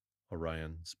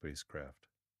 Orion spacecraft.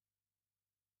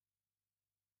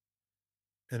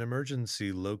 An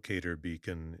emergency locator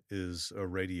beacon is a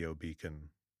radio beacon,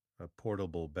 a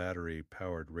portable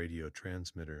battery-powered radio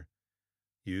transmitter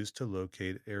used to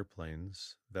locate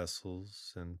airplanes,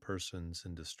 vessels, and persons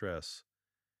in distress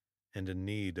and in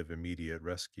need of immediate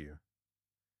rescue.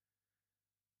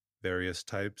 Various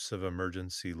types of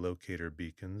emergency locator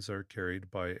beacons are carried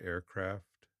by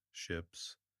aircraft,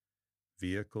 ships,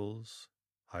 vehicles,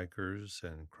 hikers,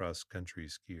 and cross-country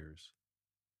skiers.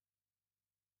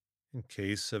 In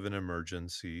case of an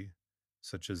emergency,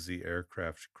 such as the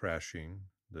aircraft crashing,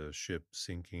 the ship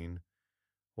sinking,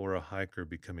 or a hiker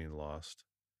becoming lost,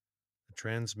 the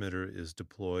transmitter is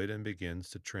deployed and begins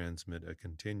to transmit a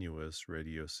continuous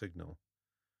radio signal,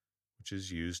 which is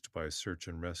used by search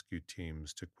and rescue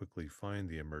teams to quickly find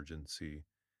the emergency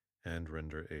and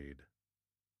render aid.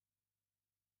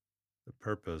 The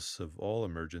purpose of all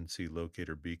emergency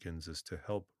locator beacons is to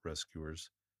help rescuers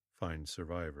find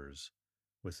survivors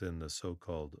within the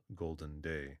so-called golden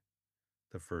day,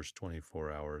 the first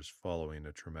 24 hours following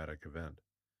a traumatic event,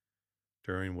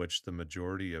 during which the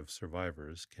majority of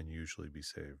survivors can usually be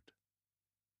saved.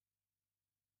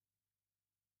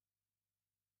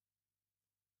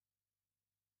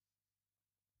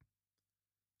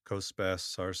 COSPAS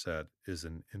SARSAT is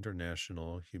an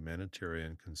international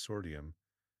humanitarian consortium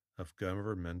of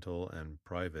governmental and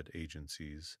private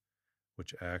agencies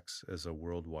which acts as a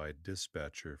worldwide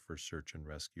dispatcher for search and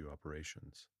rescue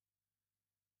operations.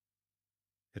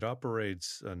 It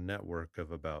operates a network of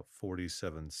about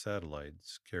 47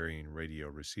 satellites carrying radio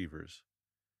receivers,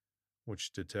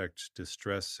 which detect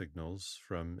distress signals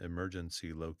from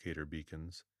emergency locator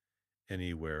beacons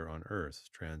anywhere on Earth,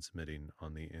 transmitting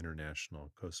on the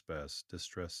international COSPAS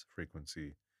distress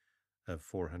frequency of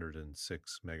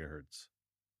 406 megahertz.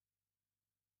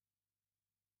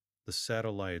 The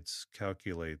satellites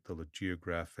calculate the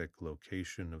geographic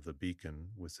location of the beacon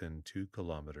within 2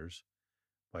 kilometers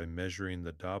by measuring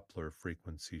the Doppler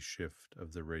frequency shift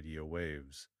of the radio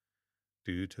waves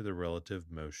due to the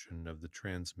relative motion of the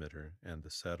transmitter and the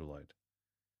satellite,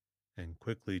 and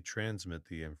quickly transmit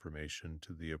the information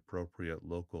to the appropriate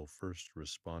local first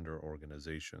responder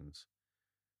organizations,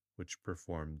 which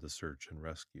perform the search and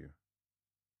rescue.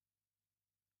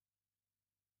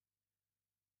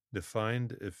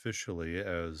 Defined officially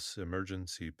as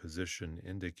emergency position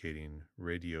indicating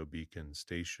radio beacon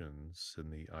stations in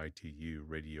the ITU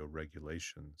radio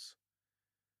regulations,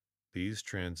 these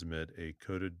transmit a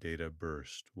coded data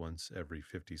burst once every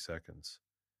 50 seconds,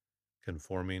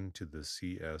 conforming to the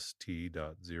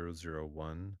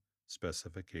CST.001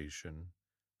 specification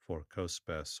for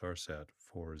COSPAS SARSAT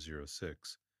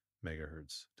 406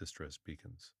 MHz distress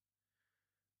beacons,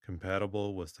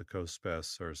 compatible with the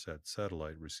COSPAS SARSAT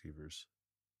satellite receivers.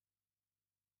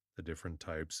 The different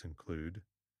types include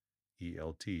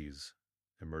ELTs,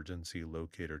 emergency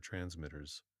locator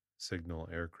transmitters, signal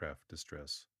aircraft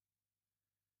distress;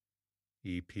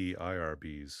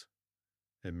 EPIRBs,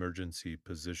 emergency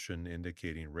position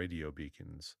indicating radio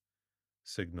beacons,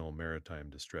 signal maritime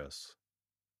distress;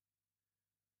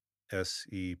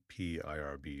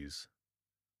 SEPIRBs,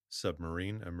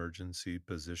 submarine emergency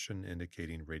position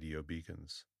indicating radio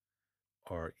beacons,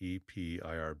 are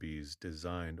EPIRBs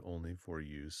designed only for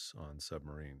use on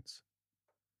submarines.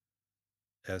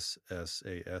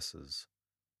 SSASs,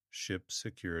 Ship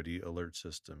Security Alert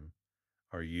System,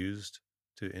 are used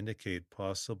to indicate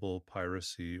possible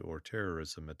piracy or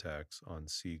terrorism attacks on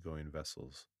seagoing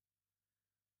vessels.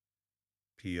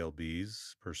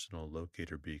 PLBs, personal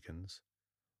locator beacons,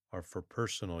 are for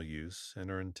personal use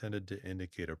and are intended to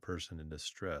indicate a person in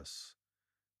distress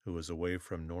who is away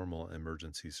from normal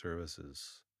emergency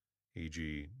services,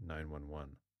 e.g.,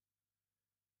 911.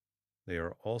 They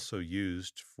are also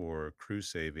used for crew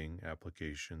saving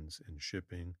applications in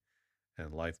shipping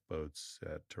and lifeboats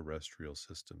at terrestrial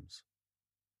systems.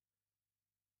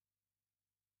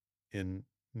 In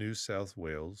New South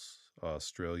Wales,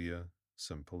 Australia,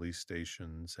 some police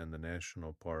stations and the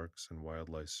National Parks and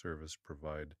Wildlife Service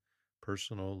provide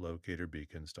personal locator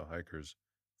beacons to hikers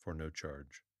for no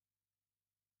charge.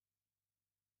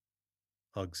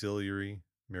 Auxiliary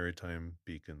Maritime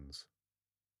Beacons.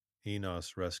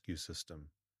 ENOS Rescue System.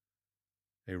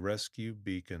 A rescue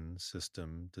beacon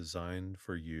system designed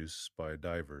for use by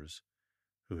divers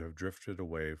who have drifted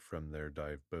away from their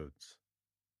dive boats.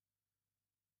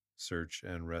 Search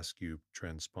and Rescue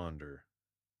Transponder,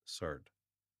 SART.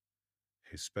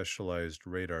 A specialized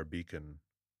radar beacon,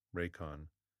 RACON,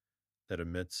 that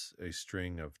emits a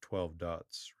string of 12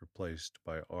 dots replaced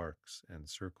by arcs and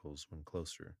circles when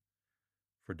closer,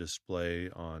 for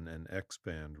display on an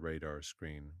X-band radar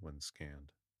screen when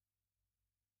scanned.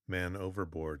 Man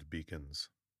overboard beacons.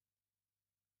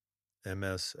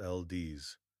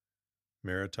 MSLDs,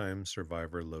 Maritime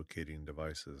Survivor Locating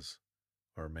Devices,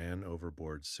 are man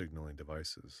overboard signaling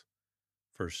devices,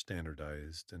 first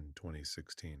standardized in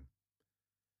 2016.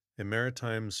 A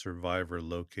Maritime Survivor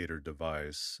Locator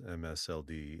Device,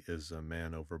 MSLD, is a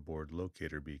man overboard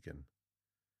locator beacon.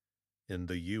 In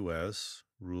the U.S.,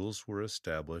 rules were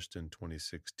established in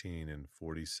 2016 in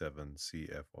 47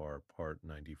 CFR Part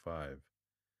 95.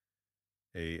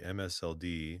 A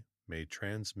MSLD may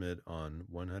transmit on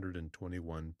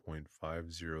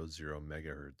 121.500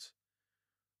 megahertz,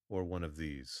 or one of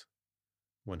these,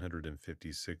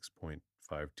 156.525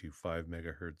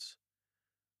 megahertz,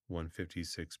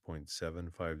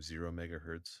 156.750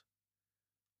 megahertz,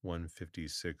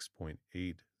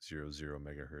 156.800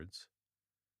 megahertz,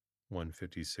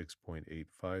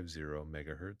 156.850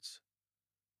 megahertz,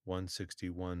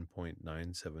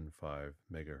 161.975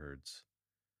 megahertz,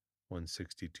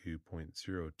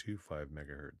 162.025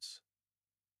 megahertz.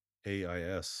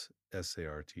 AIS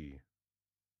SART,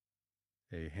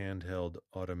 a handheld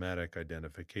automatic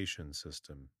identification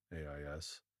system,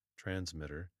 AIS,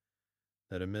 transmitter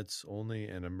that emits only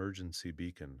an emergency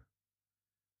beacon.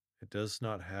 It does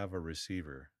not have a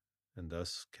receiver and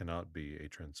thus cannot be a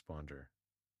transponder.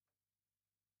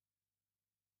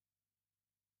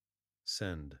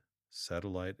 SEND,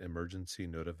 Satellite Emergency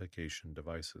Notification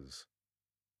Devices.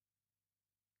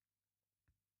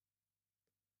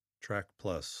 Track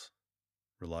Plus,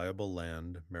 Reliable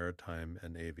Land, Maritime,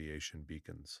 and Aviation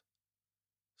Beacons.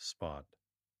 SPOT,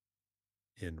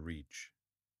 InReach.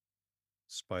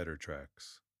 Spider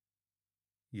Tracks,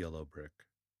 Yellow Brick.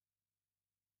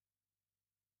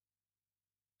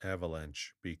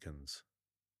 Avalanche Beacons,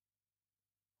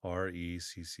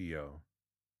 RECCO.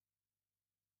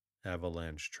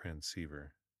 Avalanche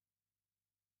Transceiver.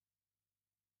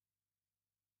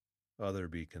 Other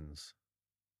beacons.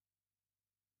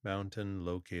 Mountain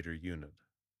Locator Unit,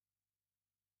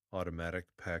 Automatic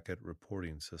Packet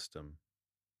Reporting System,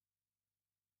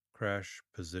 Crash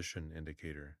Position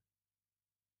Indicator,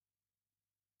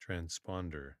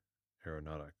 Transponder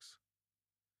Aeronautics.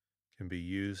 Can be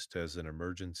used as an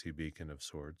emergency beacon of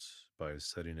sorts by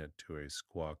setting it to a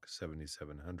Squawk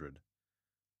 7700,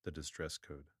 the distress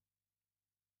code.